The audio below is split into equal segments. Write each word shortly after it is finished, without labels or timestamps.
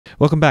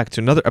Welcome back to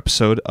another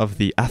episode of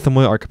the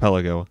Athemoi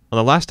Archipelago. On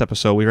the last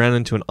episode, we ran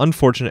into an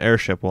unfortunate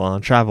airship while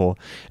on travel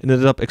and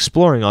ended up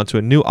exploring onto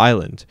a new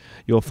island.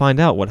 You will find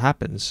out what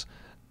happens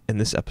in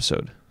this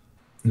episode.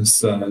 This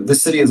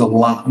city is a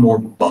lot more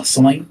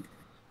bustling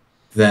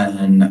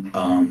than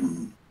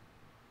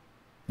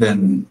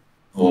Lesser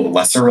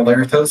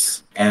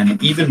Alerthos,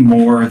 and even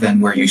more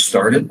than where you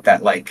started.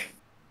 That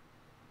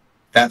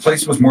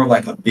place was more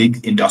like a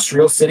big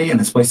industrial city, and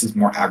this place is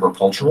more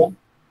agricultural.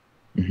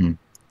 Mm-hmm.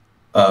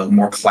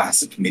 More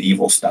classic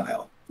medieval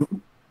style.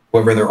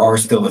 However, there are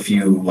still a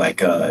few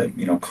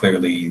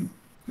clearly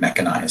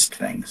mechanized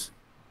things.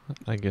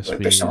 I guess like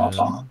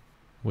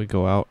we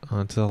go out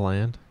onto the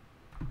land.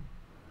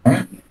 All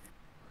right.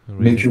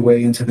 Make your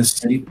way into the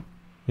city.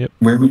 Yep.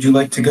 Where would you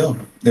like to go?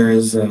 There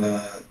is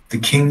the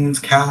king's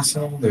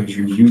castle. There's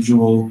your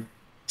usual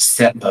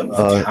set of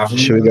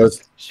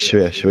taverns.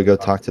 Should we go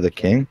talk to the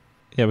king?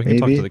 Yeah, we can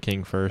talk to the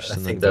king first,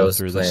 and then go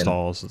through the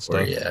stalls and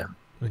stuff. Yeah.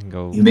 We can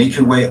go. You make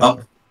your way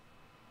up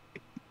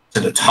to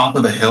the top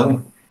of the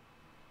hill.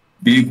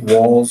 Big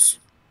walls,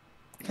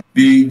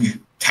 big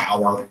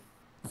tower.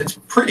 It's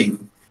pretty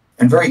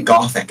and very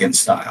Gothic in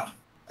style.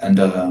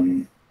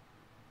 And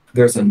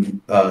there's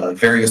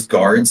various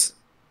guards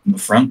in the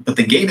front, but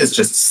the gate is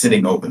just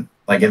sitting open.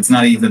 Like, it's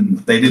not even,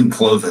 they didn't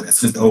close it.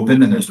 It's just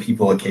open, and there's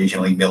people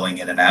occasionally milling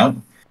in and out.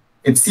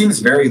 It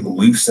seems very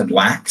loose and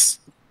lax.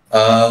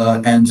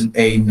 And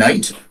a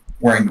knight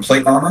wearing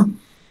plate armor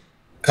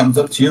comes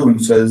up to you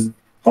and says,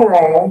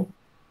 "Hello.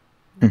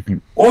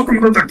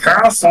 Welcome to the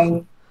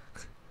castle.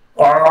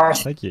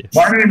 Thank you.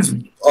 My name is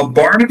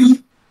Barnaby.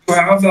 Do you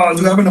have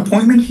an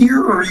appointment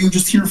here, or are you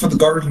just here for the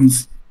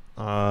gardens?"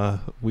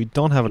 We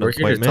don't have an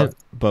appointment,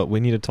 but we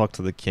need to talk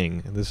to the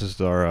king. This is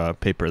our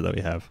paper that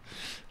we have.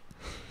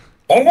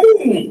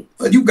 Oh,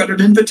 you got an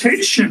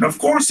invitation. Of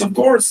course. I'll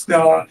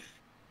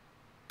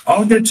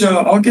get you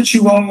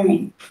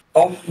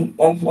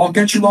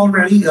all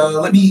ready.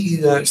 Let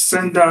me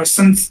send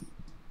some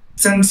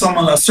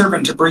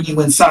servant to bring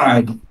you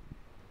inside.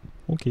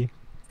 Okay.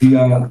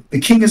 The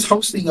king is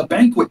hosting a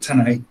banquet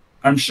tonight.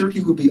 I'm sure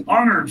he would be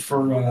honored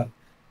for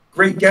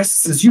great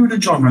guests as you to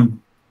join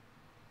him.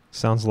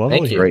 Sounds lovely.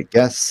 Thank you. Great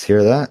guests.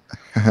 Hear that?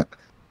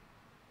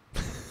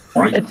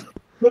 Right.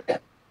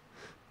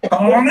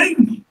 Come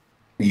in.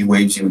 He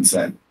waves you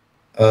inside.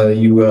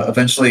 You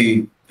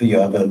eventually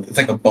it's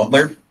like a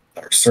butler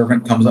or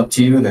servant comes up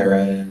to you. They're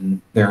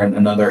in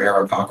another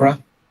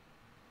Arakakra,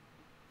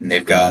 and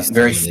they've got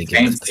very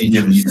fancy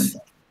uniforms.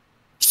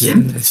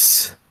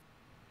 Yes.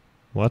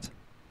 What?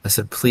 I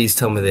said, please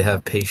tell me they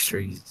have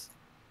pastries.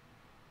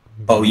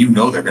 Oh, you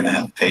know they're gonna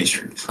have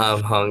pastries.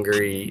 I'm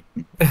hungry.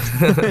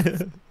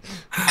 It's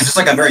just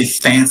like a very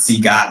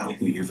fancy guy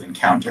who you've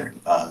encountered,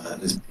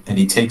 and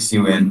he takes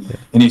you in,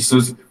 and he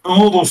says, "In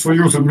order for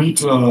you to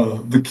meet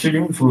the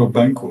king for a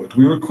banquet,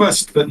 we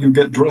request that you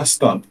get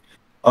dressed up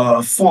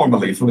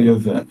formally for the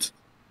event.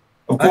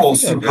 Of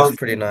course, that's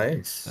pretty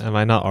nice. Am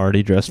I not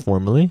already dressed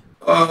formally?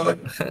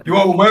 You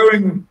are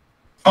wearing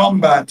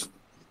combat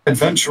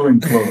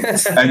adventuring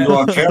clothes, and you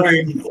are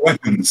carrying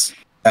weapons."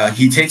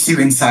 He takes you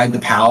inside the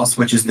palace,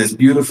 which is this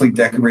beautifully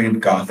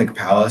decorated Gothic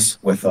palace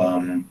with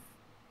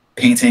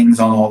paintings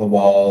on all the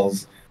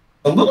walls.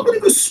 A little bit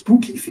of a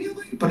spooky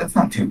feeling, but it's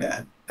not too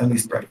bad, at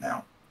least right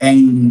now.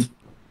 And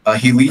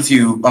he leads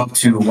you up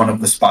to one of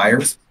the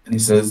spires, and he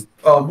says,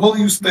 "While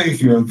you stay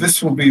here,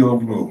 this will be your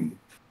room.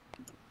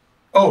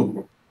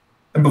 Oh,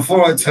 and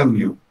before I tell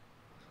you,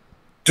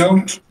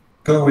 don't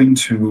go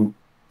into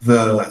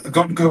the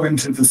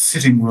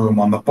sitting room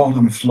on the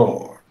bottom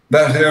floor.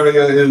 That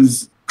area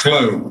is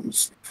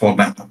closed for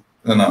now.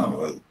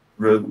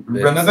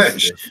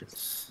 Renovation,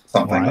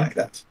 something like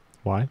that."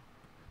 Why?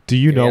 Do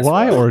you know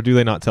why, or do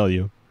they not tell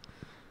you?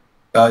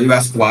 You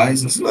ask why? He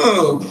says,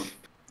 "No,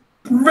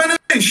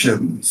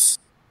 renovations.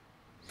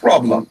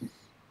 Problem."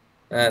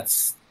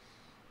 That's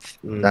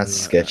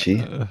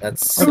sketchy.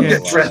 That's Okay.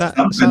 Get dressed up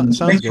and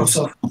Sounds make good.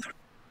 yourself.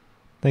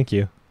 Thank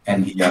you.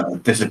 And he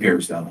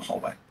disappears down the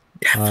hallway.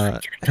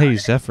 Hey,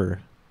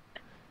 Zephyr.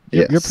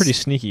 Yes. You're pretty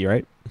sneaky,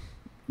 right?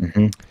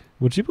 Mm-hmm.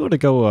 Would you be able to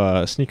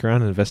go sneak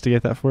around and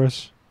investigate that for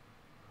us?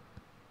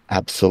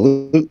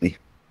 Absolutely.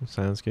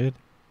 Sounds good.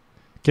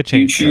 Get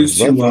You changed. choose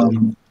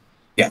to,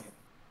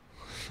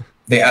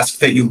 They ask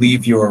that you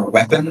leave your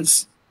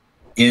weapons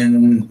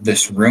in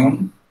this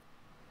room.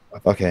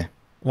 Okay.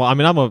 Well, I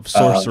mean, I'm a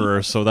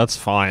sorcerer, so that's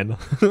fine.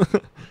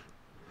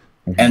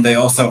 And they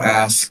also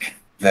ask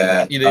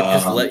that they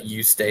just let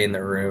you stay in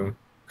the room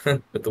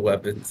with the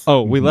weapons.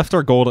 Oh, we left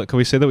our gold. Can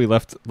we say that we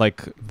left,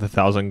 like, the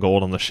 1,000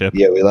 gold on the ship?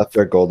 Yeah, we left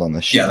our gold on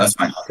the ship. Yeah, that's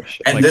fine.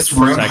 And Like, this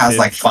room protected. has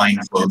like fine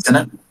clothes in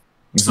it.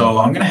 So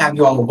I'm gonna have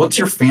you all. What's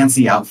your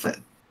fancy outfit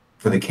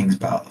for the king's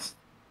palace?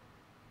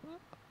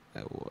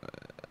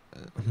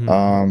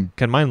 Can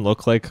mine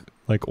look like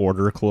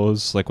order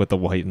clothes, like with the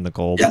white and the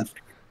gold? Yeah.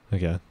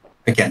 Okay.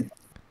 Again,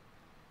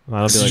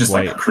 That'll this be is like just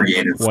white, like a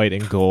creative, white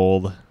and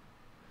gold,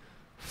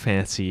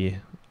 fancy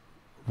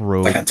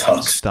robe like a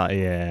tux. style.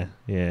 Yeah,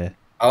 yeah.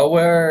 I'll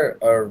wear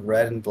a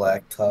red and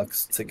black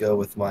tux to go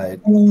with my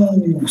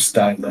Ooh,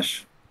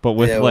 stylish. but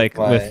with Yeah,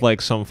 with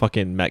like some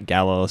fucking Met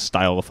Gala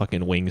style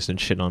fucking wings and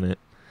shit on it.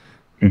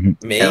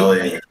 Me? Hell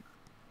yeah.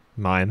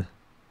 Mine.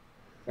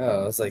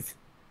 Oh, I was like,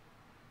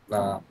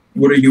 nah.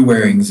 What are you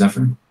wearing,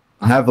 Zephyr?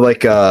 I have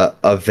like a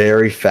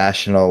very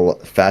fashionable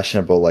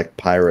like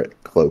pirate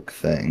cloak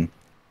thing.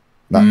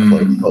 Not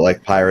cloak, but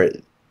like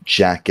pirate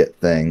jacket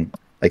thing.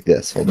 Like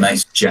this. Hold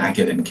Nice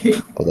jacket and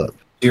cape. Hold up.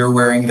 You're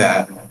wearing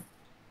that.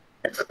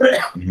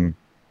 hmm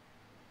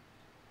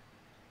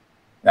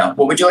Now,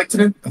 what would you like to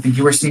do? I think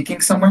you were sneaking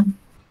somewhere.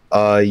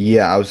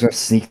 Yeah, I was gonna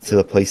sneak to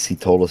the place he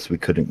told us we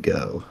couldn't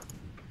go.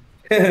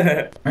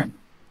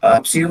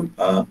 Up to you.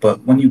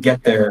 But when you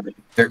get there,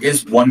 there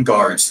is one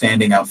guard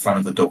standing out front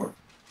of the door.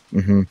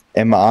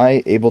 Am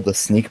I able to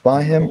sneak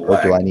by him,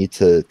 or do I need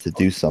to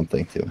do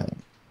something to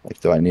him? Like,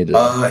 do I need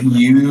to?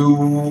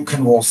 You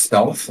can roll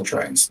stealth. I'll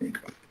try and sneak.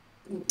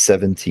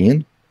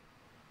 17.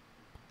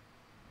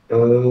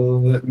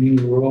 Let me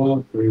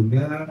roll through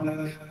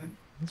that.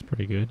 That's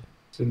pretty good.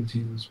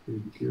 17 is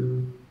pretty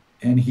good.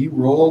 And he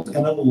rolled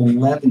an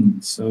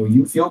 11, so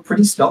you feel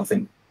pretty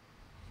stealthy.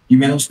 You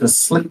manage to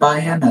slip by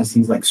him as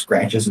he like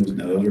scratches his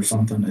nose or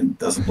something and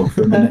doesn't look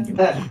for a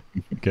minute.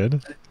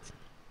 Good.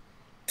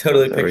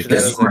 Totally There we picture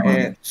that go. as an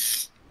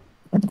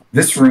ant.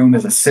 This room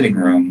is a sitting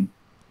room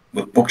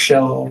with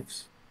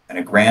bookshelves and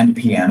a grand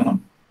piano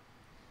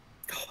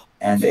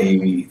and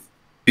a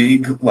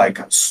big like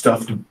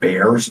stuffed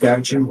bear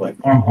statue, like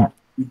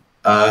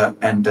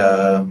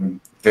and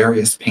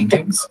various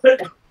paintings.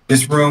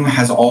 This room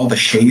has all the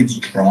shades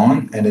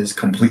drawn and is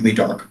completely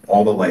dark.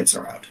 All the lights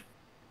are out.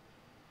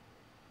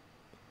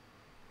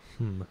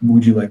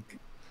 Would you like?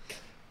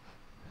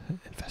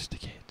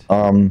 Investigate.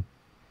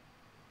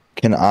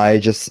 Can I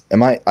just?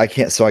 I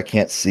can't. So I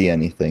can't see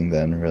anything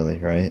then, really,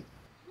 right?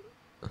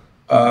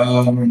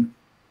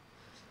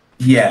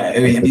 Yeah. I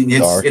mean,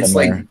 it's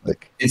like there?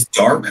 it's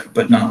dark,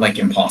 but not like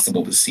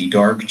impossible to see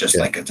dark. Just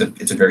Yeah. like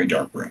it's a very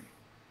dark room.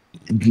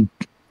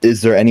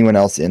 Is there anyone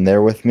else in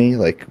there with me?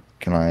 Like,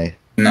 can I?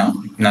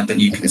 No, not that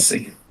you can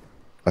see.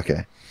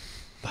 Okay.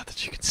 Not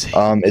that you can see.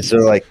 Is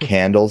there like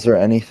candles or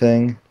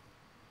anything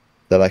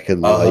that I could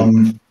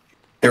light?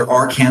 There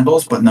are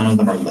candles, but none of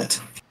them are lit.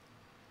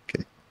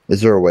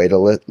 Is there a way to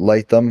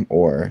light them,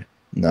 or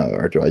no?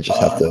 Or do I just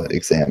have to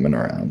examine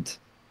around?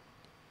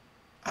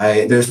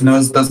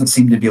 Doesn't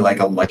seem to be like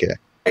a lighter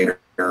Okay.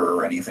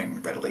 or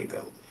anything readily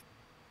available.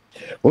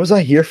 What was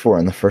I here for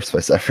in the first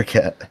place? I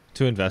forget.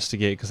 To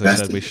investigate, because they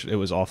said it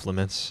was off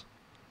limits.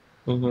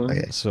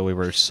 Okay. So we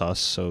were sus.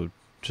 So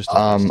just.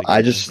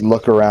 I just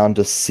look around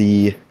to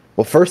see.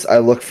 Well, first I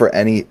look for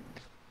any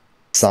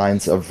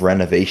signs of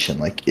renovation.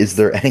 Like, is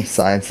there any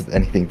signs of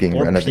anything being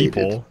or renovated?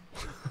 people.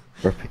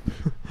 Or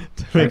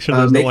To make sure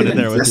there's no Make one an in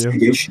there with you.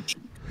 investigation.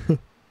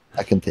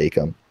 I can take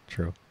them.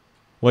 True.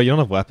 Well, you don't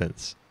have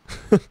weapons.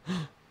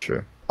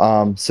 True.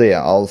 So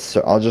yeah,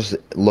 I'll just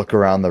look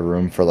around the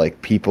room for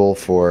like people,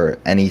 for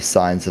any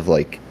signs of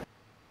like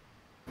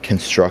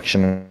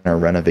construction or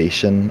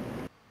renovation,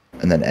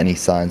 and then any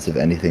signs of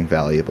anything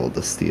valuable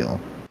to steal.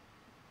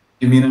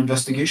 Give me an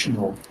investigation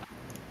roll.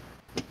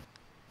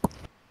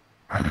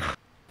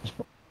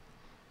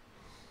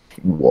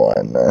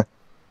 1.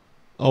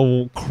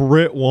 Oh,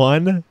 crit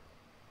 1.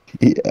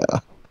 Yeah.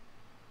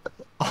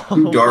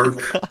 Too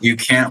dark. You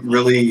can't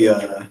really.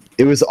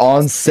 It was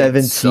on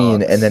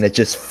 17, and then it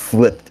just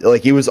flipped.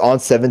 Like, it was on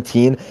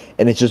 17,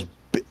 and it just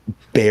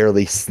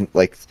barely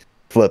like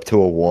flipped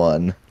to a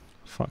 1.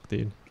 Fuck,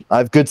 dude. I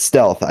have good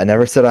stealth. I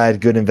never said I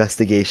had good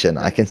investigation.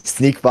 I can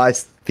sneak by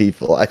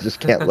people. I just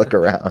can't look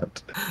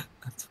around.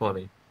 That's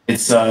funny.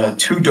 It's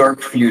too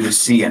dark for you to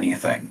see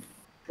anything.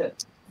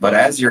 But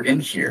as you're in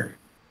here,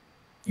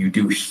 you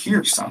do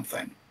hear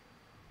something.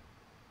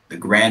 The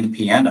grand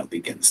piano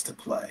begins to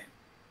play.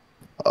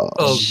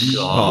 Oh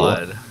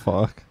God.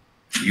 Fuck.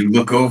 You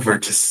look over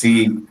to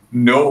see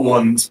no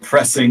one's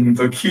pressing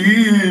the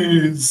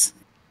keys.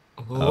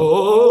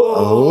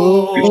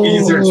 Oh. The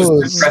keys are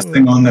just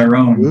pressing on their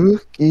own.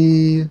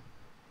 Spooky.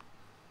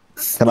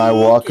 Can I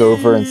walk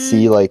over and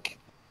see like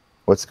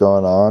what's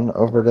going on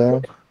over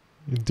there?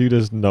 Dude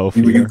has no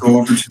You fear. go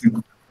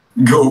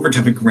over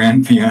to the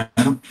grand piano.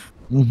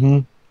 Mm-hmm.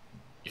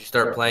 You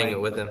start playing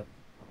it with him.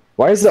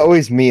 Why is it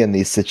always me in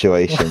these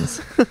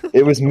situations?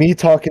 It was me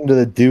talking to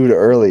the dude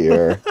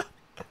earlier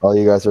while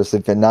you guys were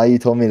sleeping. Now you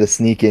told me to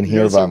sneak in You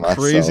here got by some myself.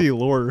 crazy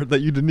lore that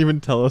you didn't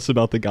even tell us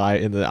about the guy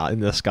in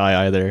the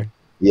sky either.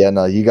 Yeah,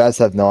 no, you guys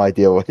have no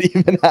idea what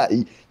even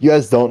you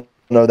guys don't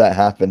know that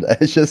happened. It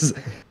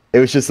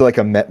was just like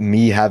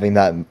me having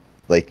that,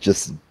 like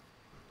just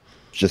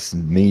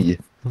me.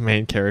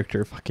 Main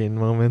character fucking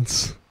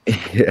moments.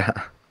 Yeah.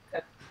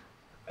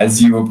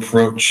 As you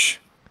approach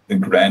the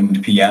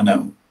grand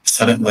piano,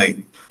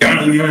 suddenly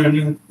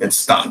it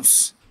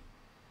stops.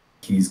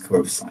 Keys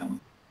go silent.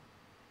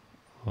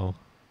 Oh.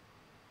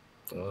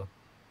 Oh.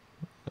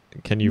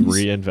 Can you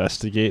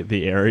re-investigate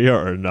the area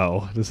or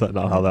no? Is that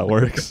not how that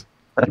works?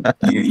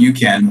 You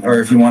can, or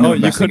if you want to. Oh,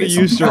 you could have investigate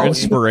used your something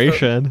else,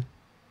 inspiration.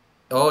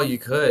 Oh, you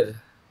could.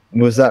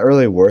 Was that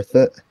really worth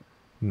it?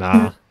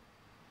 Nah.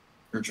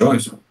 Your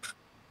choice.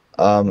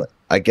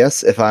 I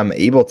guess if I'm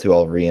able to,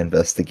 I'll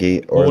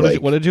reinvestigate. Or Well,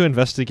 like, what did you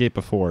investigate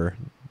before?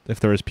 If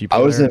there was people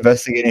I was there?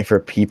 investigating for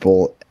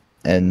people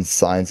and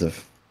signs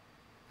of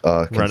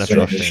construction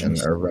Renovation.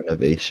 or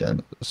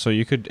renovation. So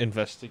you could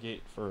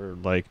investigate for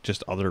like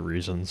just other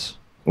reasons.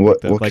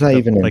 What the- could I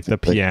even like the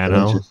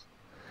piano,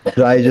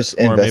 could I just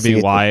or maybe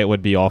investigate why it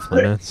would be off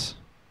limits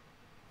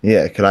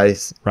yeah, could I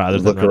rather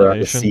than look around to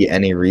renovation see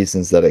any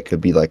reasons that it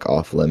could be like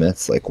off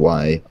limits, like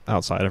why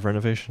outside of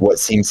renovation. what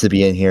seems to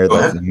be in here Go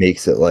that ahead.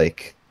 makes it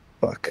like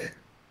fuck.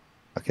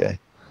 Okay.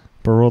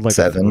 But rolled like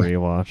 7. a 3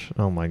 watch.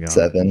 Oh my god.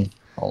 7.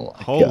 Oh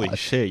my Holy god.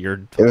 shit,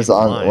 you're It was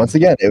fucking on blind. once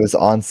again, it was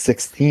on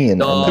 16.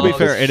 To To be Oh,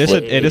 fair, it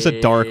is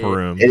a dark shit.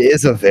 room. It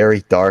is a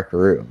very dark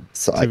room,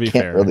 so I To be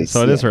can't fair, really so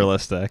see it is anything.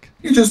 realistic.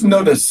 You just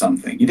noticed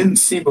something you didn't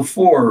see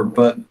before,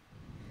 but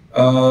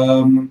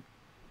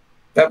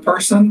that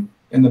person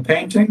in the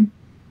painting,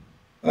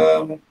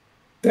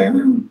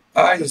 their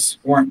eyes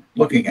weren't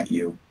looking at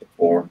you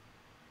before.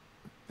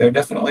 They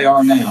definitely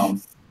are now.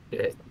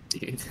 Shit,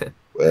 dude.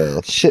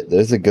 Well, shit,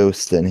 there's a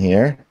ghost in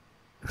here.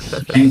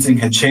 The painting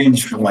had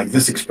changed from like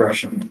this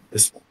expression to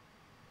this one.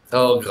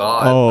 Oh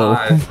god.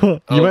 Oh,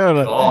 you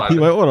God.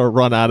 might want to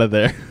run out of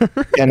there.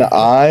 Can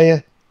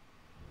I?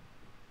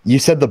 You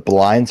said the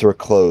blinds were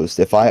closed.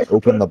 If I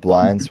open the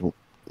blinds,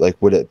 like,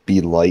 would it be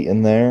light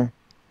in there?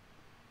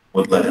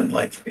 Would let in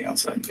light from the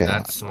outside. Okay,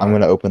 That's smart. I'm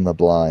gonna open the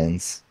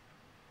blinds.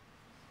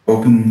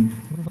 Open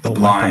the Oh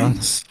my God.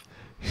 blinds.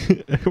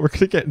 We're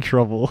gonna get in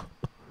trouble.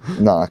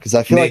 Nah, because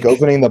I feel like Nick.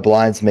 opening the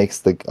blinds makes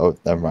the. Oh,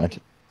 never mind.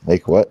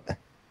 Make what?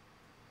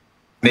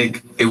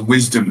 Make a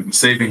wisdom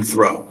saving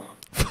throw.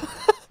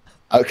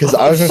 Because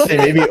I was gonna say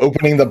maybe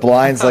opening the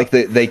blinds like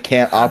they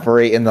can't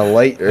operate in the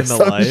light or In the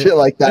some light? shit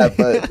like that,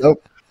 but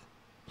nope.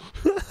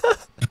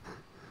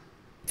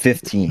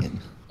 15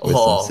 wisdom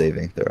Oh.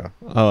 saving throw.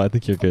 Oh, I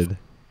think you're good.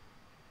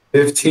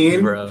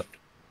 15. Bro.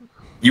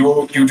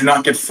 You do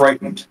not get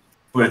frightened,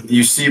 but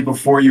you see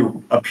before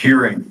you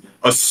appearing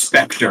a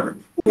specter.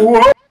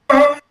 Whoa!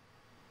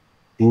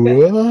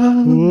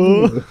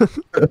 Whoa.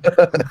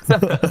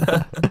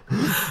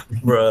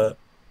 Bruh.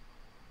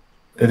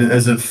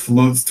 As it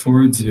floats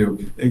towards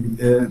you,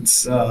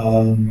 it's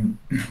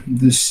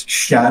this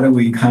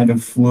shadowy kind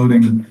of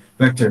floating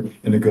vector,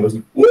 and it goes,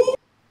 "Whoa!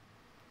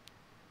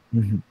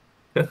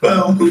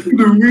 Well, who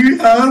do we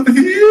have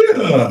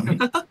here?"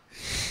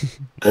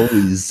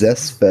 Holy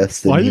zest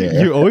fest in Why do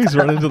here. you always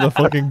run into the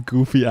fucking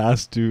goofy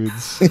ass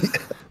dudes?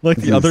 Like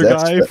the Dude, other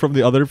that's guy fa- from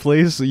the other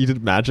place that you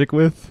did magic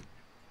with,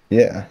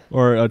 Yeah.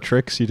 or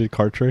tricks you did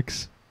card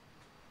tricks.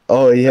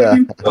 Oh yeah.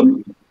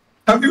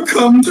 Have you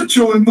come to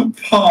join the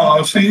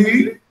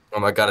party? Oh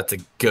my god, it's a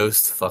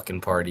ghost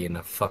fucking party in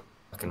a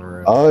fucking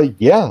room.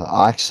 Yeah,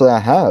 actually I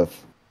have.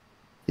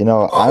 You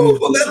know, Oh,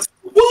 well, that's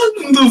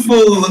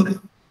wonderful.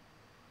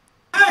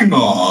 Hang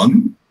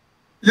on.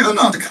 You're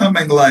not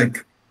coming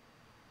like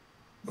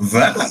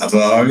that,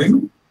 are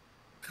you?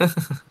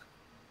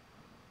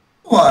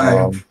 Why? I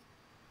don't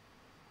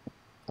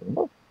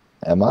know.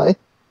 Am I?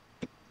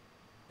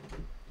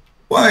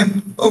 Why,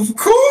 of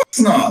course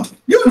not.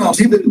 You're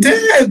not even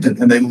dead.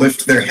 And they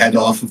lift their head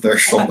off of their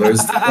shoulders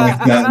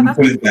like that and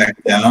put it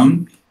back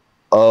down.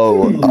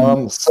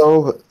 Oh,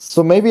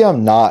 so maybe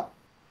I'm not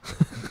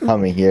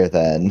coming here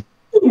then.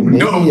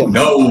 Maybe-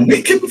 No,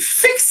 we can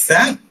fix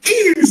that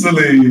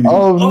easily.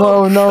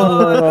 Oh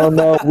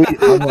no!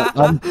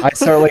 I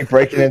start like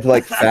breaking into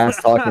like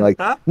fast talking like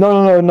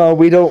no.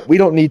 We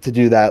don't need to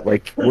do that.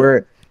 Like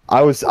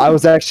I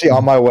was actually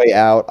on my way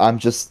out. I'm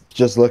just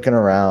looking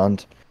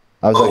around.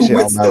 I was Oh, actually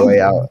on it's my the- way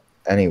out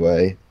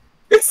anyway.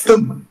 It's the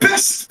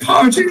best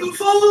party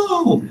of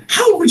all.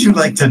 How would you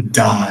like to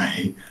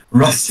die?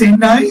 Rusty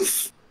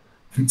knife?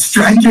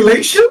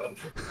 Strangulation?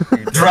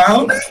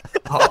 Drowning?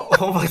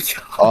 Oh my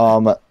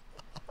god.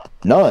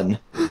 None.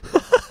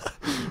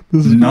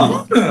 This is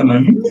None.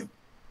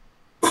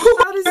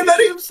 How does he Let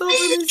see him himself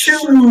in his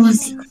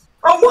choose. shoes?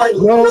 Oh, I No,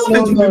 love it when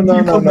no, people no,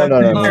 let no, me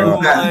no, do no.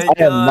 Oh that. my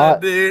I am god,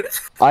 not- dude.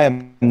 I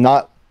am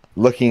not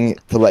looking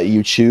to let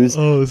you choose.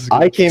 Oh, this is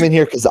I came in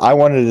here because I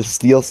wanted to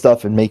steal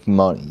stuff and make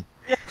money.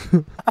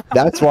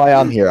 That's why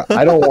I'm here.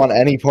 I don't want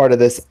any part of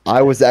this.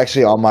 I was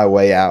actually on my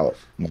way out.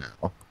 No.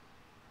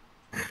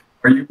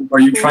 Are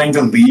you trying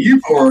to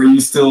leave, or are you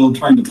still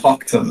trying to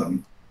talk to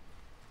them?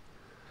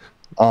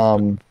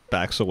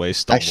 Backs away,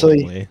 stumbling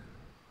Actually- away.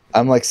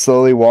 I'm like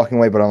slowly walking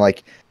away, but I'm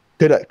like,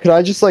 could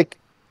I just like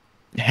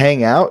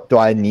hang out? Do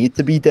I need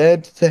to be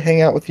dead to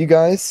hang out with you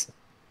guys?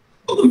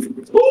 Of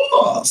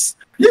course.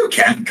 You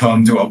can't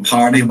come to a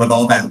party with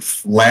all that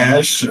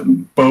flesh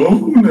and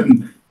bone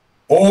and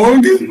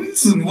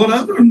organs and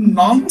whatever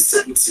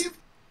nonsense you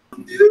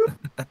do.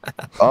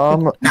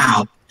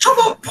 Now, how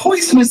about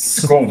poisonous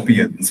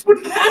scorpions?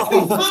 Wouldn't that be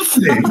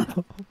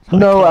lovely?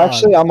 No, God.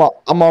 actually, I'm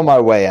on my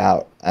way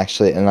out.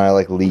 Actually, and I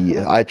like leave.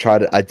 I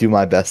do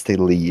my best to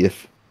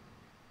leave.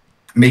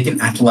 Make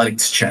an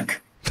athletics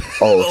check.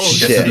 Oh, Oh,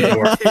 shit!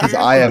 shit. 'Cause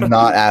I am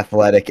not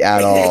athletic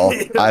at all.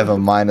 I have a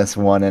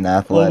 -1 in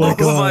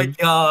athletics. Oh my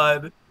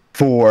god.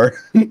 4.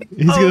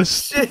 He's Oh, gonna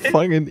shit.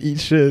 fucking eat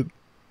shit.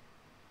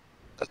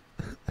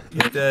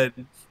 He's dead.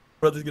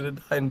 Brother's gonna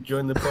die and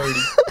join the party.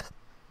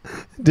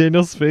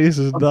 Daniel's face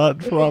is not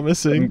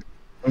promising.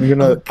 I'm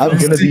gonna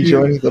be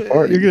joining the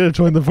party. You're gonna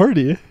join the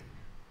party.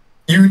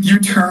 You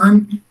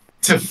turn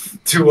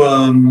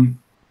to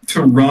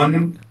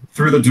run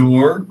through the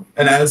door,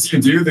 and as you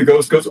do, the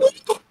ghost goes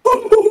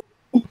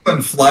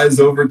and flies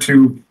over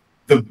to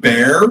the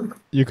bear.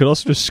 You could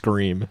also just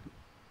scream.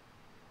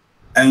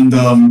 And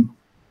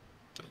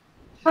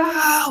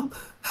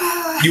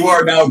you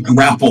are now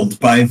grappled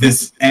by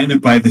this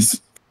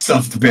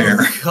stuffed bear.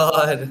 Oh,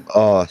 God.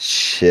 Oh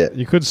shit!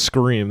 You could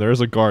scream. There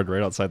is a guard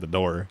right outside the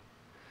door.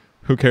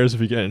 Who cares if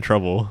you get in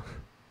trouble?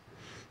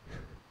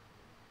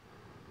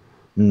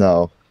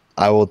 No,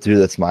 I will do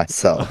this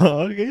myself.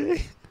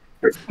 Okay.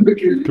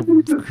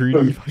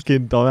 Greedy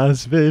fucking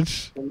dumbass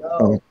bitch.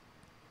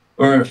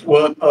 Or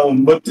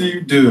what do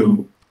you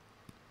do?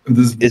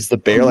 Is the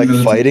bear like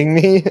fighting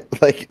me?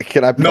 Like,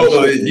 can I?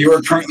 No, you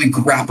are currently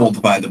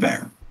grappled by the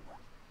bear.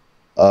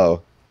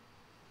 Oh,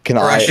 can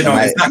Or I? actually, no,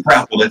 it's not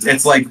grappled.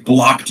 It's like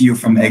blocked you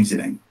from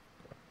exiting.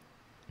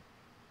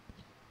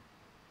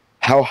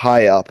 How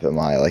high up am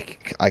I?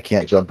 Like, I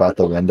can't jump out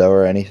the window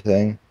or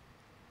anything.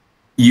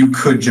 You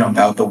could jump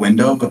out the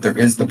window, but there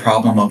is the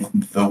problem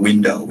of the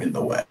window in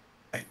the way.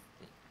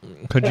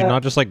 Could you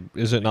not just like?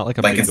 Is it not like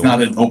a Like big it's door?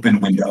 not an open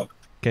window.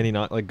 Can he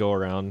not like go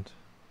around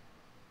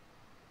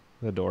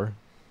the door?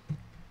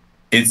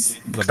 It's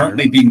The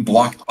currently being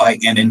blocked by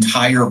an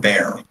entire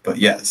bear. But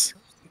yes,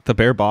 The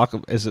bear block,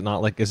 is it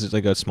not like? Is it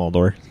like a small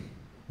door?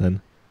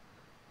 Then,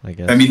 I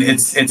guess. I mean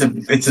it's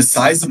a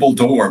sizable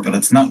door, but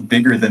it's not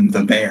bigger than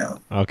the bear.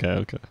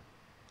 Okay.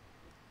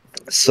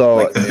 So,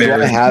 Like the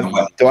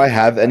bear do I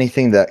have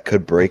anything that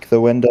could break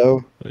the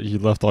window? You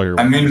left all your.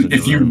 I weapons mean, in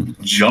if your you room.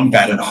 jump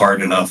at it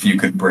hard enough, you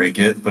could break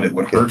it, but it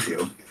would hurt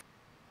you.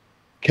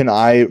 Can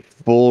I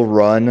full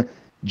run,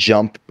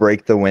 jump,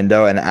 break the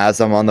window, and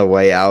as I'm on the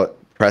way out,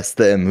 press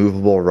the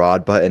immovable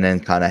rod button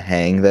and kind of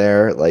hang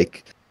there,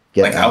 like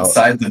get Like out?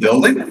 outside the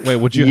building? Wait,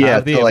 would you Yeah,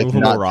 have the to, like,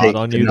 immovable not rod take-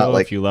 on to you not, though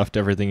like- if you left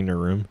everything in your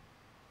room?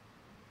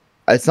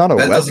 It's not a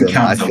That doesn't weapon.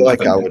 count I as a feel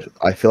like I weapon. would.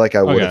 I feel like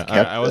I would Okay, have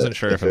kept I wasn't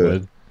sure if it it-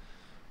 would.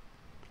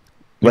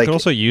 You Like- can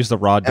also use the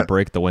rod to Yeah.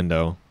 break the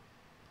window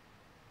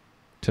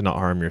to not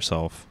harm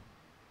yourself.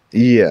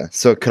 Yeah.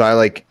 So could I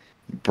like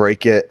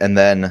break it and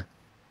then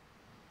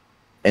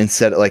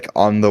instead like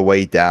on the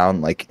way down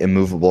like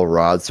immovable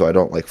rod so I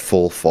don't like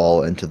full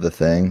fall into the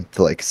thing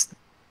to like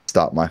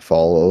stop my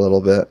fall a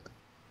little bit?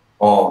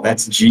 Oh,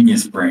 that's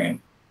genius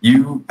brain.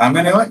 I'm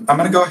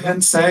gonna go ahead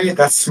and say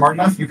that's smart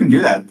enough. You can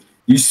do that.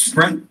 You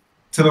sprint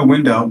to the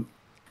window,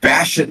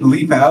 bash it,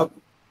 leap out.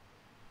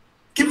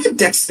 Give me a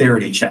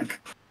dexterity check.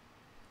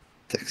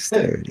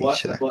 Dexterity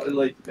check.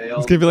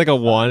 It's gonna be like a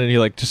 1 and he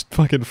like just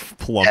fucking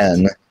plumped.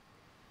 10.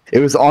 It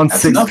was on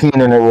That's 16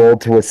 and it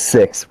rolled to a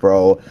 6,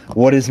 bro.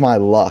 What is my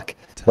luck?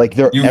 Like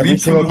You every leap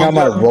single from the time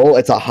I window. roll,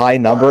 it's a high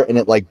number and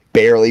it like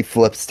barely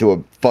flips to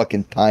a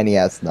fucking tiny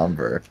ass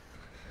number.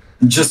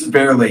 Just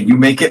barely. You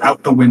make it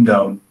out the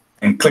window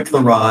and click the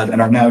rod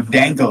and are now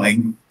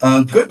dangling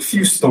a good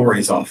few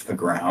stories off the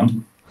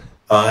ground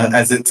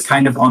as it's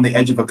kind of on the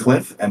edge of a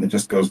cliff and it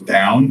just goes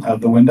down out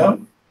the window.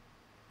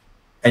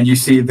 And you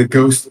see the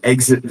ghost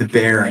exit the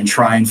bear and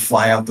try and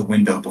fly out the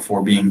window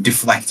before being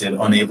deflected,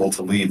 unable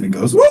to leave, and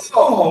goes,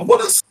 "Whoa,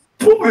 what a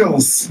spoil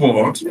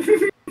sport!"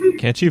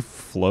 Can't you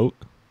float?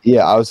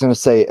 Yeah, I was gonna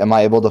say, am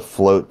I able to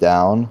float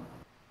down?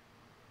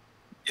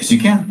 Yes, you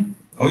can.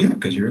 Oh yeah,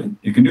 because you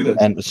can do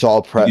that. And so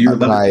I'll press. You're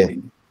Can I?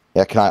 levitating.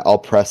 Yeah, can I? I'll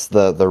press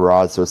the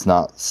rod so it's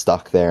not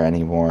stuck there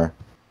anymore,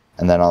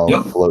 and then I'll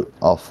Yep. float.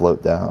 I'll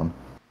float down.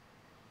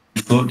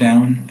 You float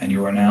down, and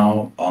you are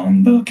now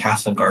on the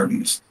castle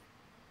gardens,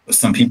 with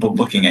some people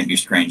looking at you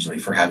strangely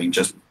for having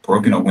just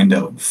broken a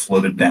window and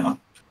floated down.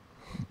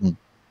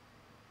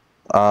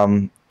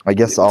 I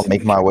guess I'll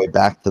make my way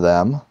back to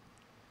them.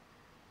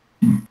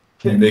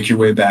 You make your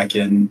way back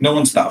in. No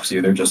one stops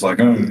you. They're just like,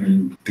 "Oh,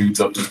 dude's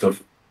up to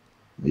stuff."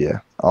 Yeah,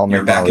 I'll You're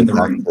make back my way in the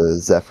back room. to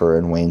Zephyr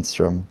and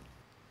Wainstrom.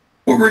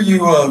 What were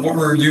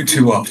you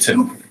two up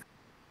to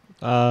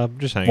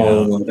Just hanging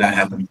out. while that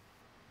happened?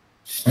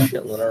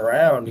 Chilling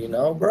around, you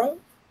know, bro?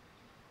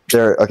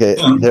 They're okay.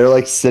 They're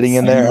like sitting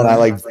in there, and I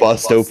like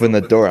bust open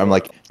the door. I'm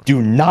like,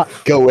 "Do not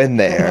go in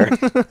there.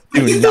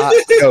 Do not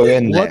go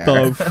in there."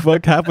 What the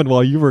fuck happened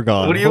while you were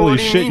gone? What do you- Holy what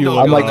do you shit, mean you don't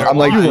look I'm like, go I'm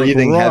like you look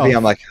breathing heavy.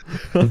 I'm rough.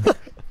 like,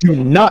 "Do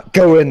not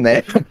go in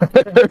there."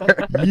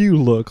 You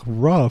look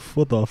rough.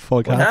 What the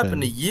fuck What happened?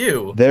 happened to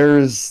you?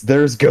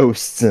 There's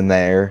ghosts in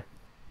there.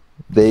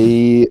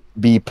 They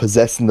be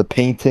possessing the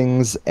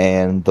paintings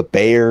and the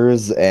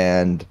bears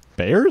and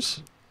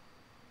Bears?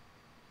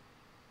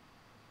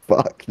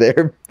 fuck,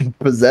 they're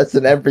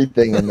possessing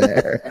everything in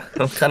there.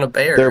 What kind of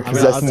bear? They're I mean,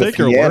 possessing the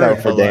piano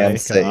for damn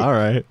sake. All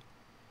right.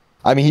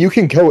 I mean, you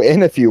can go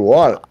in if you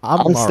want.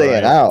 I'm I'm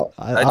staying out.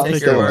 I I'll take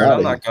take your your word. out I'm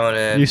of not going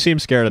in. You seem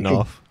scared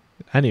enough.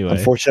 Anyway,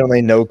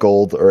 Unfortunately, no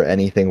gold or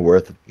anything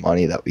worth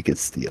money that we could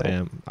steal.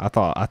 damn. I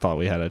thought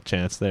we had a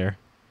chance there.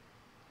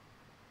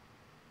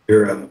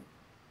 You're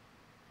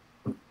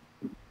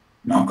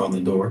knock on the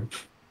door.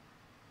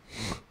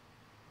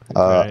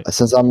 Okay.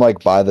 Since I'm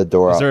like by the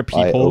door, Is there a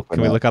I peephole? open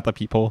Can we it. look out the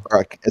peephole?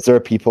 Is there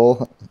a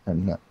peephole?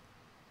 And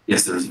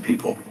Yes, there's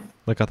people.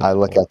 Look out the I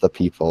look peephole. at the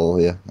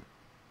peephole. Yeah.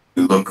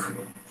 You look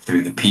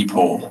through the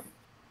peephole.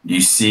 You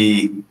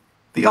see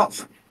the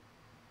elf,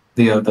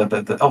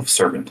 the elf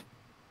servant.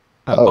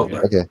 Oh,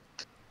 butler. okay.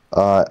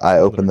 I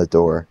open the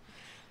door.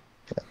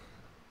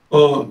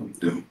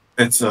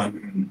 It's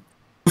the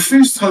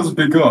feast has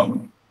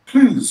begun.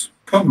 Please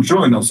come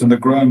join us in the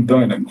grand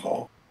dining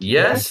hall.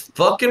 Yes,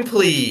 fucking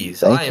please.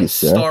 Thank I you, am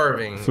sir.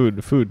 starving.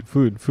 Food.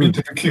 Meet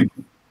the king.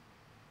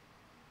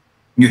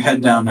 You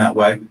head down that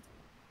way,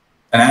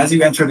 and as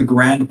you enter the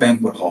grand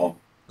banquet hall,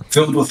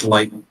 filled with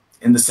light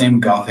in the same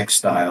Gothic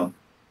style,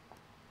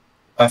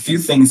 a few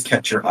things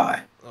catch your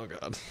eye. Oh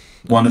god.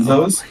 One of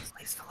those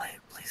Please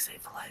say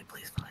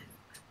filet.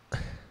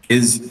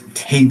 is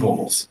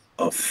tables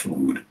of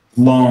food.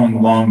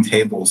 Long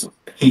tables of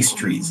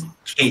pastries,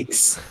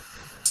 cakes,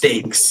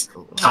 steaks,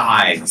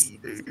 pies,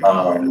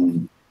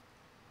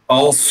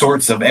 all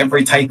sorts of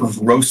every type of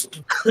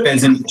roast,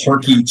 pheasant,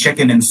 turkey,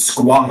 chicken, and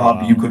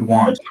squab you could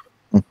want.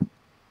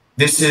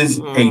 This is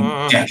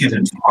a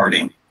decadent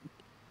party.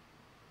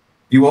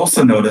 You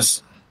also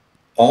notice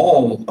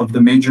all of the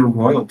major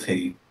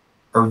royalty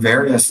or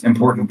various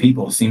important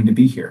people seem to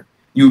be here.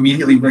 You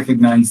immediately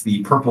recognize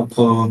the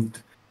purple-clothed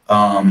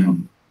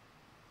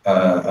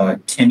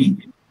Timmy,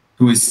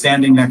 who is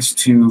standing next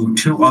to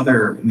two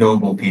other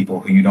noble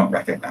people who you don't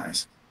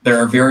recognize. There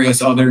are various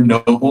other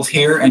nobles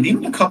here, and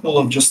even a couple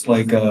of just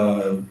like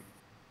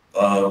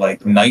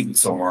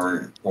knights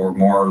or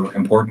more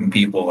important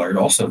people are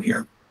also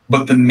here.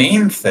 But the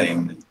main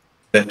thing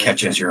that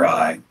catches your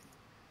eye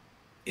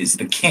is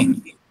the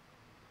king.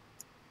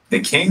 The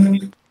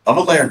king of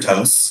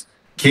Alertos,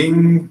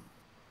 king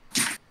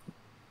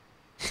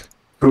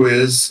who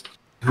is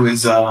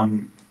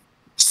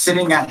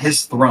sitting at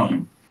his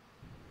throne.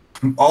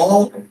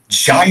 All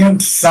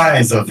giant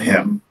size of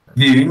him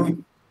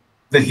being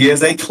that he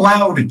is a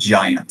cloud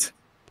giant.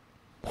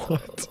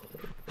 What?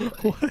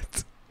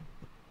 What?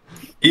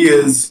 He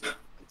is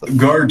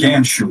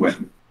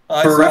gargantuan.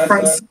 For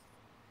reference,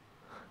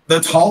 the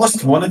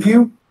tallest one of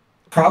you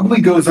probably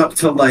goes up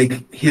to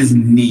like his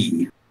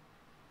knee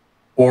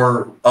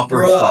or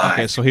upper thigh.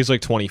 Okay, so he's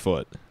like 20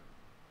 foot.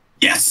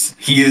 Yes,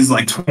 he is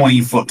like 20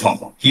 foot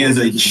tall. He is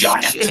a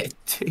giant. Shit,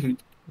 dude.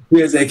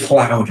 He is a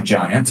cloud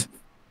giant.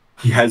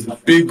 He has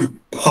big,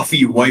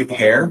 puffy white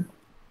hair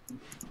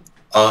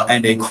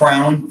and a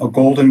crown, a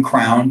golden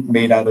crown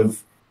made out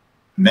of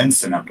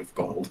immense amount of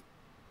gold.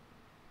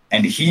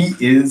 And he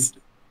is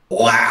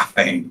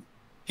laughing.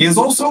 He is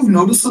also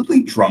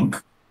noticeably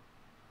drunk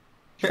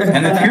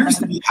and appears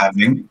to be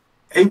having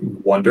a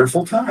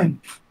wonderful time.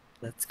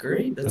 That's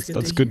great.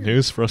 That's good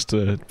news for us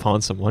to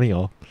pawn some money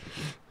off.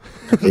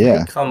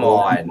 Yeah. Come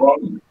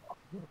on.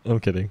 I'm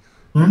kidding.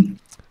 Hmm?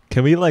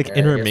 Can we like Yeah, I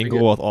guess we intermingle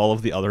could. with all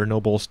of the other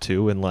nobles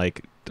too, and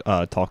like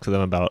talk to them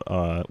about?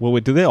 Well,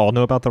 wait, do they all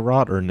know about the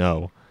rot or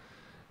no?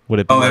 Would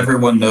it? Be Oh, like,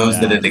 everyone knows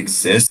that Yeah. it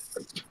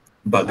exists,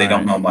 but they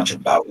don't know much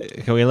about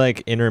it. Can we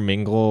like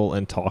intermingle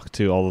and talk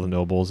to all of the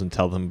nobles and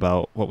tell them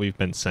about what we've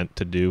been sent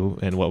to do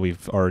and what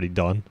we've already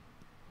done?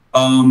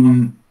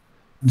 To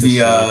see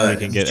if we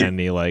can get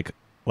any like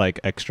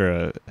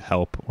extra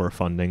help or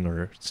funding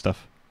or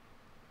stuff.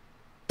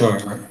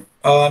 Sure.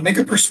 Make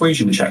a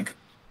persuasion check.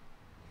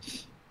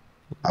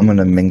 I'm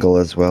gonna mingle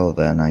as well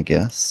then, I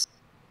guess.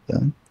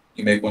 Then.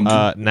 You make one.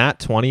 Too. Nat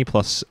 20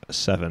 plus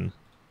 7.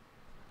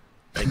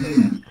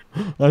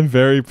 I'm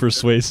very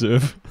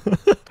persuasive.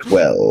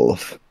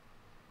 12.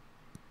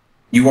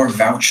 You are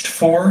vouched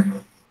for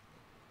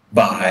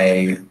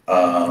by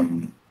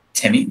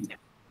Timmy,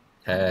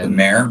 the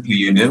mayor, who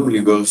you knew. He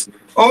goes,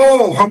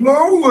 "Oh,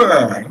 hello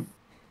there.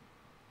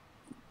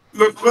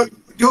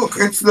 Look,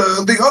 it's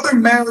the other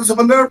mayors of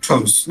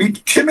Alertos.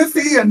 Meet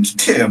Timothy and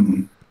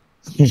Tim.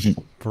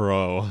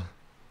 Bro.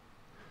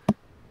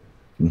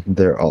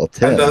 They're all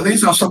 10. And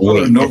these are some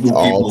other Wait, noble it's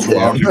all people who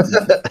are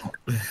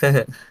 10.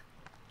 here."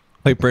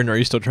 Wait, Brandon, are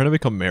you still trying to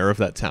become mayor of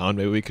that town?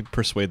 Maybe we could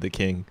persuade the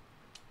king.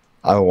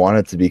 I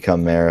wanted to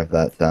become mayor of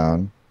that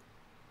town,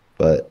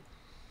 but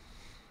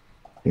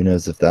who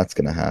knows if that's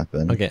gonna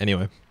happen. Okay,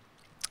 anyway.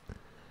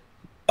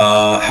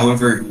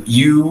 However,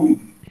 you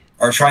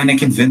are trying to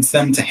convince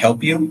them to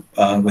help you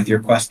with your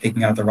quest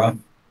taking out the rot.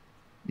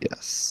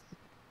 Yes.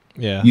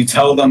 Yeah. You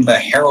tell them the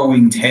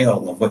harrowing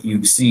tale of what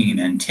you've seen,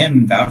 and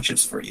Tim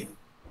vouches for you.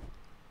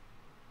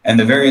 And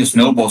the various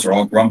nobles are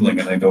all grumbling,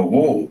 and they go,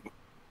 "Oh,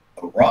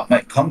 the rot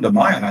might come to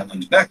my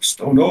island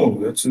next. Oh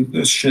no,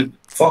 this shit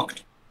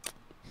fucked."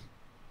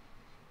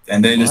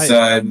 And they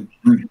decide,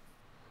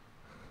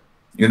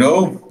 you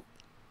know,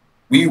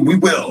 we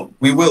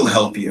will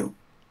help you.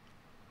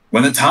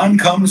 When the time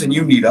comes and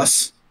you need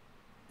us,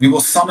 we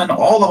will summon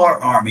all of our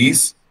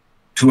armies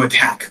to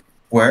attack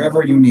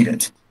wherever you need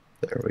it.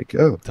 There we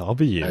go.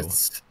 W.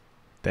 That's-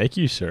 Thank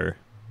you, sir.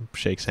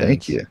 Shakes hands.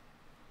 Thank you.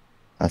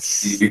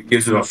 That's He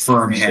gives you a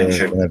firm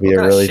handshake. gonna be What a kind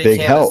of really shake big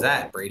hand help. is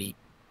that, Brady?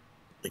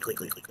 Click.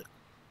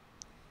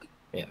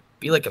 Yeah,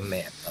 be like a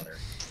man, brother.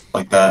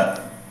 Like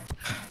that.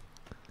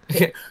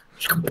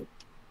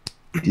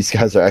 These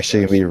guys are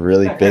actually gonna be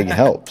really big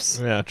helps.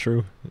 Yeah,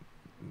 true.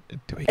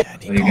 Do we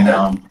get So any you can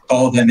call?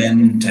 call them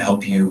in to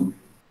help you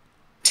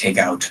take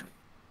out.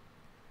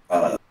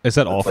 Is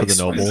that all for the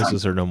place when it's nobles? time.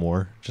 Is there no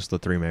more? Just the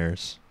 3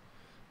 mayors?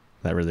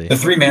 That really? The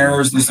 3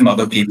 mayors, there's some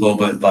other people,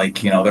 but like,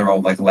 they're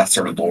all like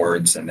lesser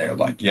lords, and they're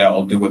like, yeah,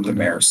 I'll do what the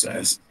mayor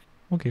says.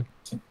 Okay.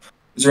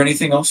 Is there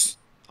anything else?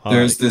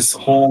 There's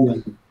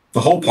Uh, the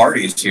whole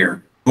party is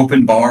here.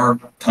 Open bar,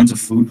 tons of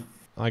food.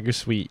 I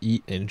guess we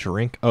eat and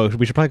drink. Oh,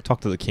 we should probably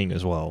talk to the king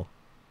as well.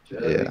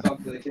 Yeah.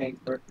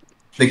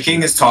 The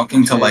king is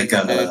talking to like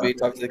Should we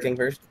talk to the king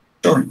first?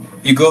 Sure.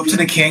 You go up to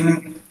the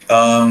king.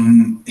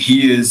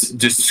 He is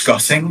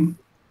discussing,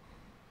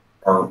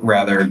 or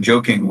rather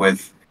joking,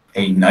 with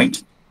a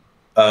knight.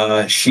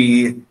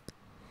 She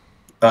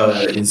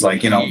is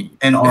like, in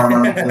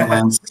armor.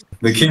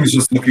 The king's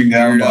just looking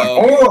down like,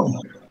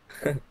 oh!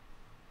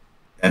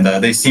 And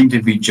they seem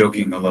to be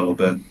joking a little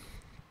bit.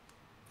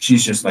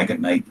 She's just like a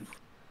knight.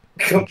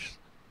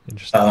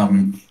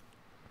 Interesting.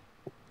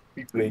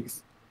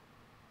 Please.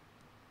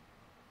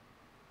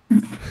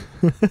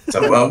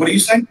 So what do you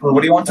say? Or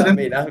what do you want to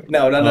do?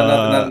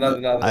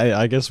 No.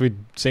 I guess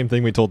same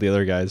thing we told the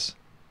other guys.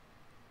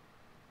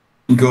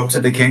 You go up to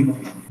the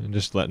king. And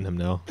just letting him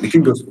know. The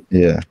king goes,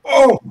 Yeah.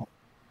 oh!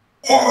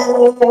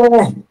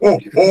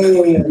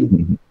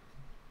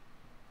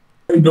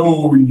 I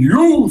know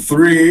you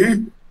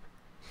 3.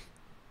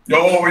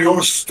 Oh,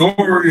 your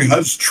story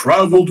has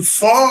traveled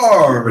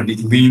far. And he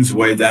leans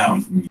way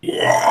down.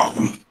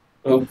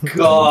 Oh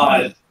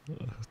God.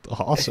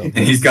 Awesome. And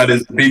he's got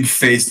his big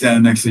face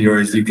down next to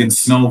yours. You can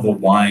smell the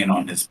wine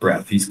on his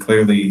breath. He's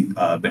clearly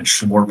been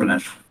slurping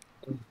it.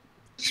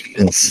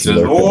 He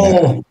says,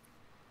 oh,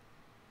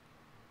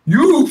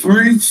 you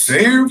 3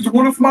 saved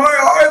one of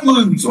my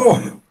islands.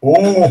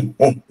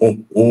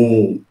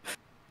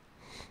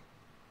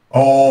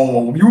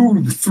 Oh,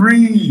 you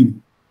 3.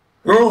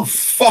 You're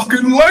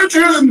fucking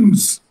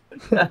legends.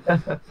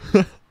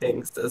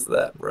 King says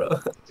that, bro.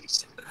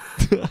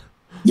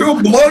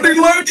 You're bloody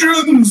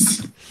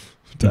legends.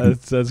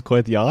 That's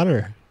quite the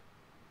honor.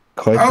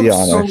 Quite the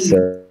honor,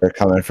 sir,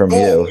 coming from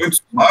you.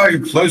 It's my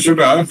pleasure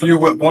to have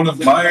you at one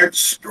of my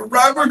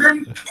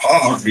extravagant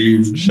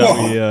parties.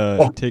 Shall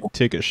we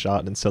take a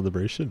shot in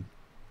celebration?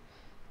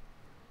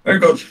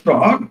 Take a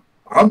shot?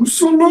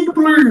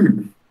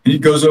 Absolutely. He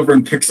goes over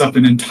and picks up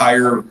an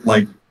entire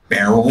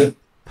barrel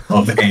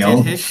of ale.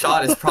 Dude, his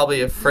shot is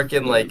probably a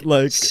freaking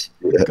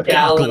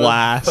gallon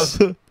glass.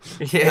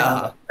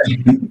 Yeah.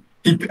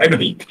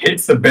 He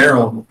hits the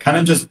barrel, kind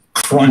of just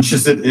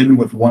crunches it in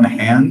with one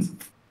hand,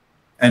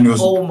 and goes,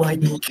 oh my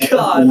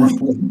God.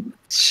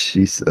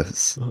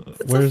 Jesus.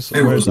 Where's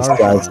This our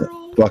guy's shot?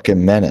 a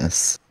fucking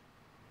menace.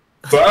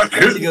 that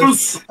hit the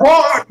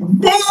spot!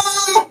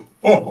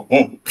 Oh.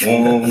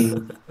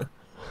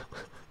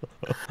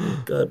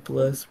 God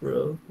bless,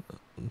 bro.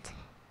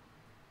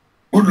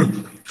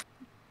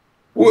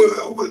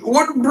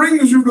 What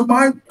brings you to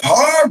my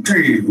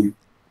party?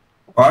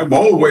 I'm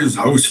always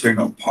hosting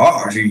a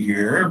party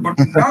here, but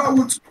now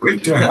it's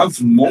great to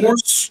have more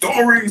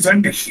stories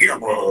and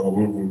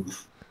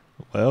heroes.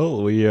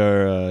 Well, we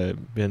are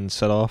been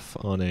set off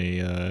on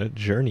a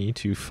journey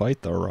to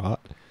fight the rot.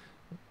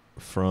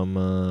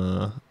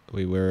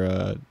 We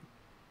were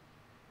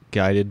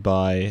guided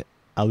by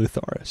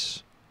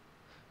Alutharis.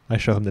 I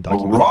show him the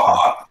document.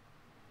 Rot?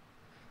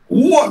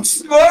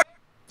 What's that?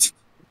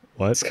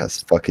 What? This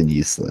guy's fucking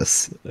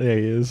useless. Yeah,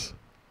 he is.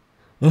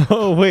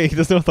 Oh wait, he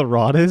doesn't know what the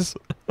rot is.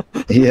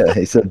 Yeah,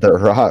 he said the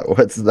rot.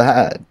 What's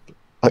that?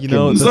 You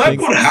know, Is the that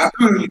thing- what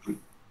happened?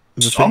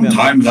 The thing that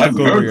Sometimes I've took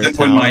over heard your that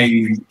when town.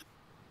 my...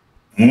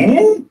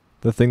 Hmm?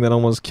 The thing that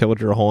almost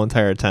killed your whole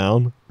entire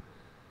town.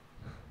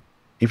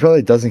 He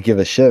probably doesn't give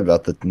a shit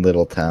about the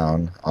little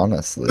town,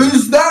 honestly.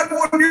 Is that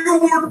what you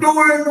were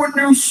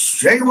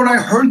doing when I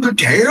heard the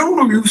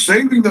tale of you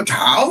saving the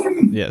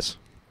town? Yes.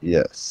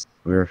 Yes,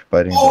 we were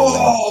fighting the rot.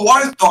 Oh,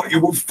 I thought you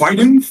were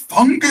fighting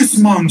fungus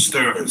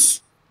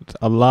monsters.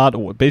 A lot.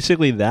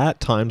 Basically, that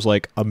times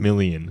like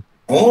 1,000,000.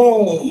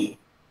 Oh,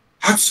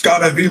 that's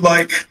gotta be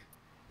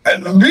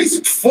at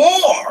least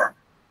 4.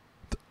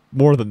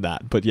 More than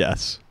that, but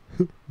yes.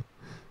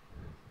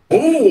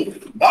 Oh,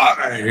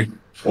 my.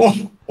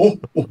 Oh.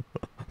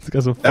 This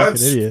guy's a fucking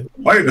That's idiot.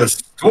 quite a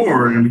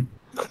story.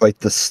 Quite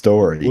the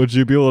story. Would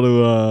you be able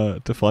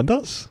to fund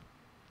us?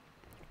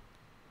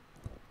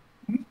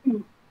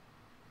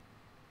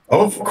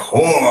 Of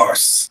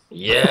course.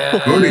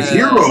 Yeah. Good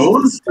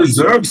heroes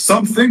deserve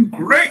something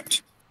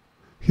great.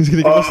 He's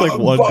gonna give us like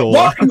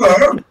 $1.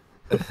 Butler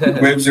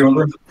waves you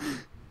over.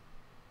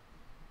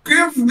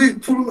 Give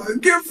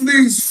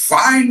these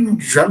fine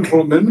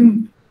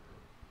gentlemen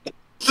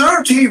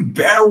 30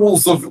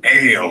 barrels of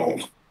ale.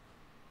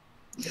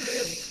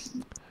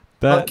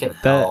 That Fucking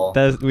hell.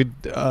 that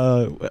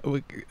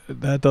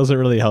doesn't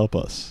really help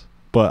us,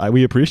 but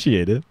we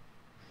appreciate it.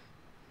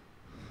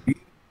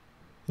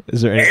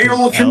 Is there anything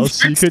Ale can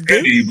else you fix could do?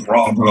 any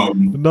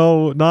problem.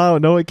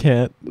 No, it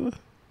can't.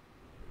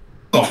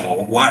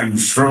 Oh, I'm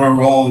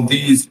sure all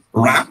these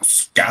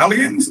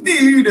rapscallions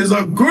need is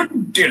a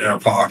good dinner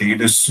party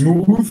to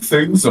smooth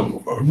things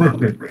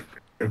over.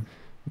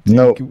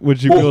 No.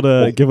 Would you be able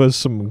to give us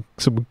some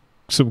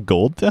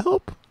gold to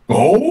help?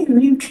 Gold?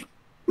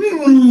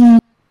 Hmm.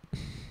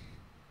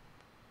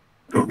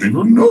 Don't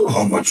even know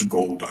how much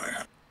gold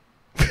I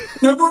have.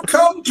 Never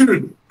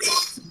counted.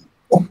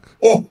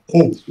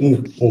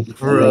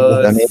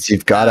 That means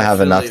you've got to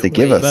have enough to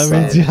give us. That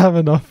means you have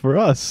enough for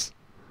us.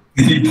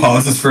 He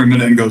pauses for a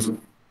minute and goes,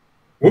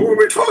 "What were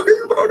we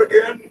talking about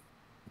again?"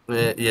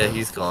 Yeah,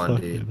 he's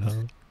gone, dude. Fucking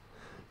hell.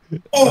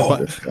 Oh,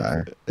 This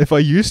guy. If I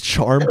use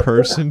charm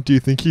person, do you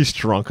think he's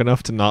drunk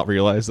enough to not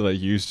realize that I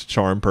used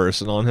charm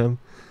person on him?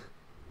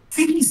 I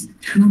think he's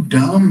too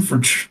dumb for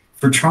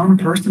charm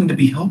person to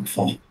be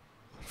helpful.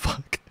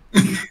 Fuck.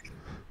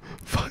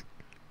 Fuck.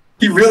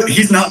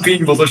 He's not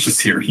being malicious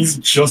here. He's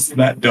just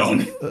that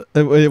dumb.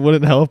 It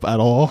wouldn't help at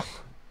all.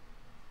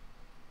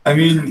 I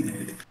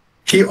mean,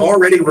 he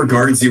already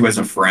regards you as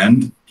a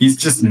friend. He's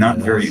just not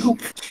very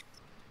helpful.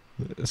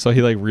 So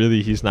he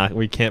he's not.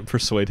 We can't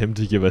persuade him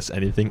to give us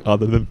anything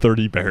other than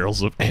 30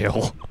 barrels of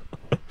ale.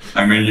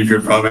 I mean, you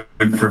could probably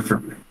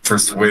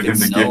persuade him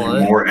to give you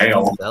more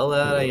ale. Sell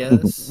that, I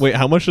guess. Wait,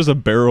 how much does a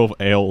barrel of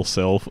ale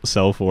sell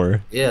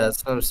for? Yeah,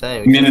 that's what I'm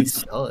saying. I mean, can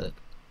it's sell it.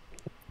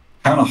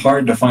 kind of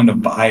hard to find a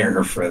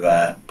buyer for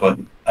that, but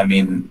I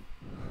mean,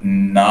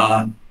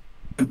 not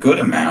a good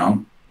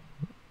amount.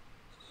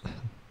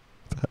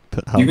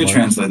 How You could much?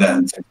 translate that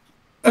into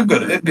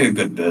it'd be a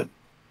good bit.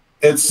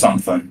 It's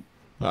something.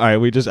 All right,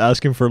 we just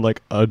ask him for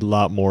like a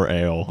lot more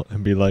ale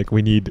and be like,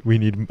 we need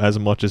as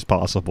much as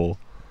possible.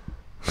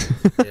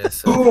 Yeah,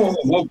 so,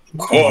 Oh, of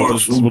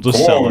course, We'll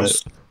just sell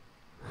it.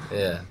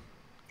 yeah.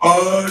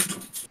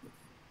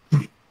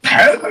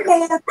 10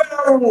 more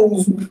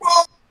barrels.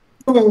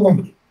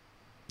 Oh.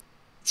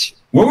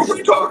 What were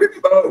we talking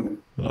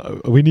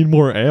about? We need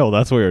more ale.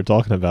 That's what we were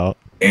talking about.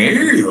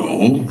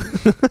 Ale?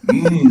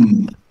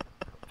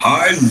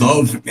 I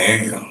love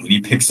ale. He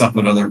picks up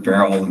another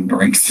barrel and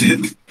drinks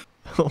it.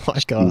 Oh my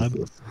god,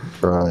 Jesus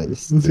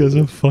Christ. this guy's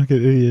a fucking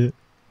idiot.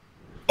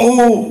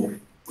 Oh,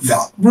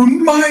 that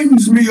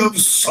reminds me of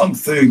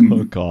something.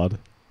 Oh god.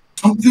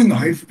 Something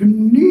I've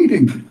been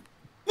needing.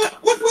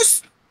 What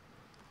was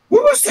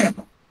that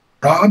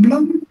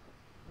problem?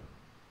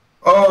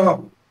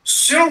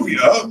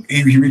 Sylvia.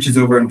 He reaches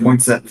over and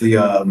points at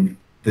the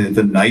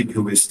knight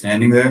who is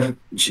standing there.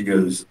 And she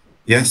goes,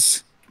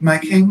 "Yes, my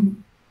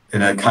king."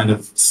 In a kind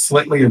of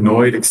slightly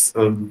annoyed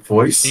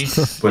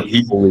voice, but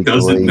he Holy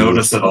doesn't grief.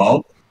 notice at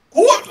all.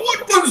 What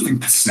was he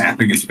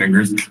snapping his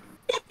fingers?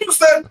 What was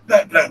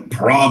that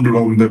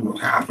problem that was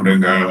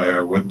happening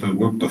earlier with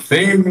the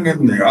thing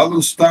and the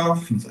other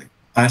stuff? He's like,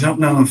 I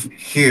don't know if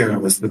here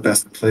was the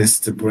best place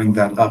to bring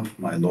that up,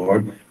 my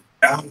lord.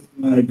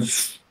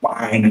 It's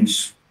fine,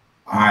 it's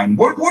fine.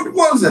 What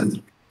was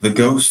it? The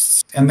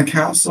ghosts in the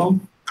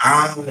castle?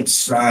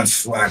 That's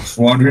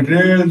what it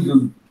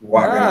is.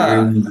 What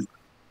it is.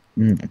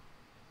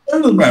 I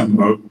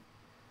remember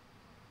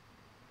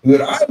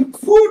that I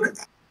could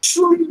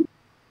actually.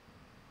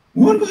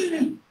 What was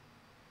it?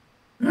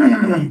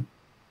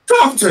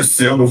 Dr.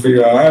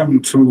 Sylvia,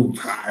 I'm too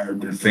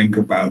tired to think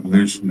about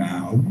this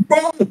now.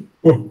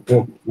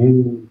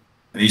 And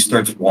he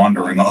starts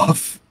wandering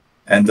off.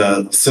 And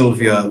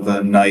Sylvia,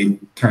 the knight,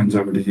 turns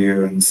over to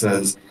you and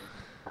says,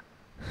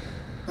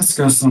 let's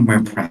go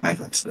somewhere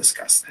private to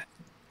discuss that.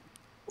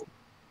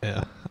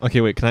 Yeah.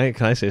 Okay, wait. Can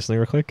I say something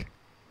real quick?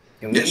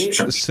 Can Yes, we,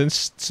 sure.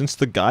 Since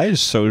the guy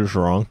is so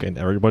drunk and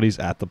everybody's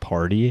at the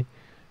party,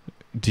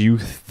 do you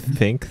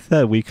think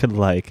that we could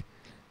like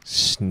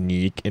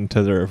sneak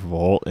into their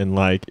vault and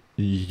like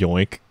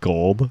yoink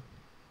gold?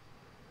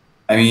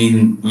 I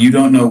mean, you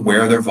don't know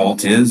where their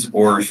vault is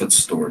or if it's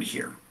stored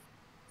here.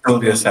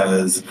 Sylvia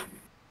says,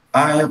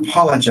 I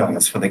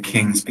apologize for the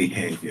king's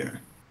behavior.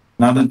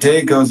 Not a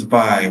day goes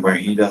by where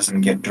he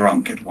doesn't get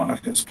drunk at one of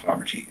his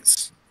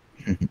parties.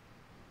 Seems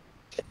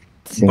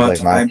But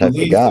like my I type of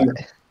believe guy.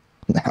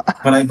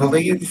 But I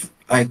believe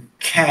I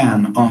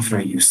can offer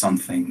you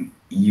something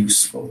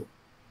useful,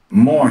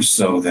 more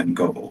so than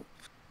gold.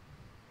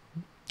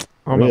 I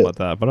don't know about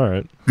that, but all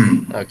right.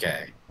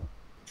 okay.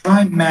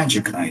 Try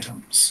magic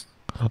items.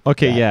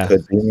 Okay, That yeah.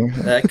 could be.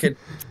 That could.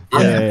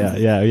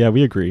 Yeah,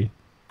 we agree.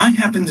 I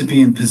happen to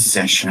be in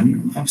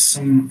possession of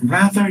some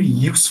rather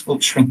useful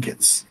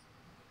trinkets,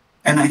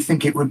 and I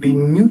think it would be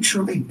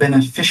mutually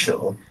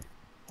beneficial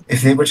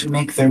if they were to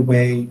make their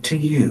way to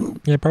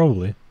you. Yeah,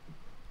 probably.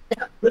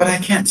 But I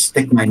can't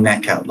stick my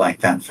neck out like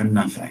that for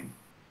nothing.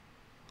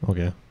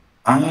 Okay.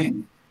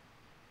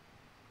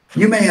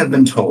 You may have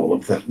been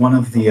told that one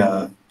of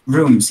the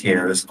rooms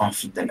here is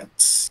off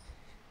limits.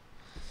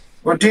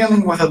 We're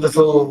dealing with a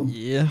little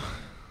Yeah.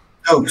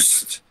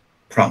 ghost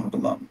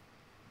problem.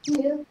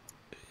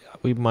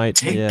 We might.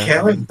 Take yeah.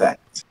 care of that.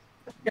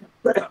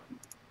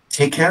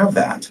 Take care of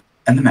that,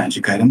 and the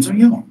magic items are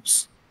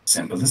yours.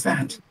 Simple as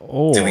that.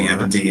 Or Do we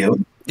have a deal?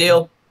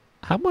 Deal.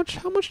 how much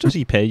does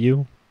he pay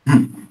you?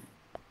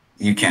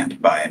 You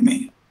can't buy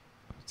me.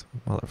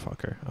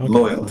 Motherfucker. Okay,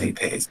 Loyalty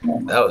pays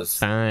more. That was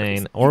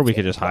fine. Or we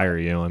could just hire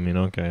you. I mean,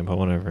 okay, but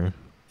whatever.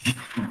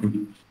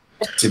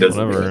 She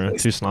doesn't Whatever. really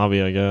Too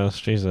snobby, I guess.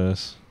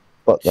 Jesus.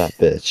 Fuck that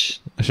bitch.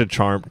 I should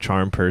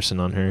charm person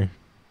on her.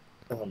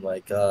 Oh my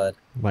god.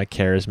 My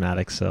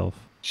charismatic self.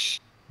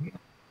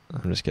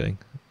 I'm just kidding.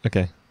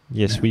 Okay.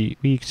 Yes, we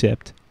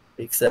accept.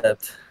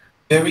 Except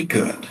Very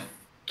good.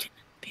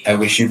 I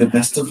wish you the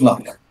best of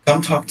luck.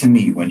 Come talk to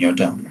me when you're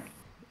done.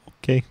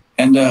 Okay.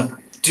 And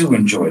do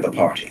enjoy the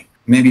party.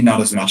 Maybe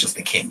not as much as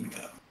the king,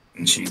 though.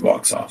 And she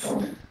walks off.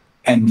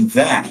 And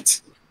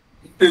that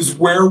is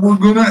where we're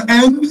gonna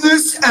end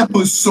this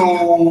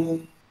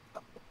episode.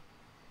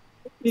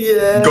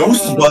 yeah.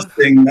 Ghost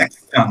busting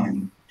next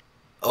time.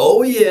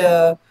 Oh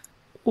yeah.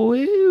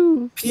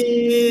 Woo.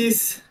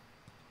 Peace.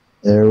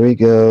 There we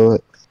go.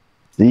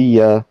 See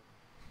ya.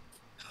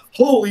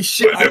 Holy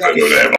shit. I got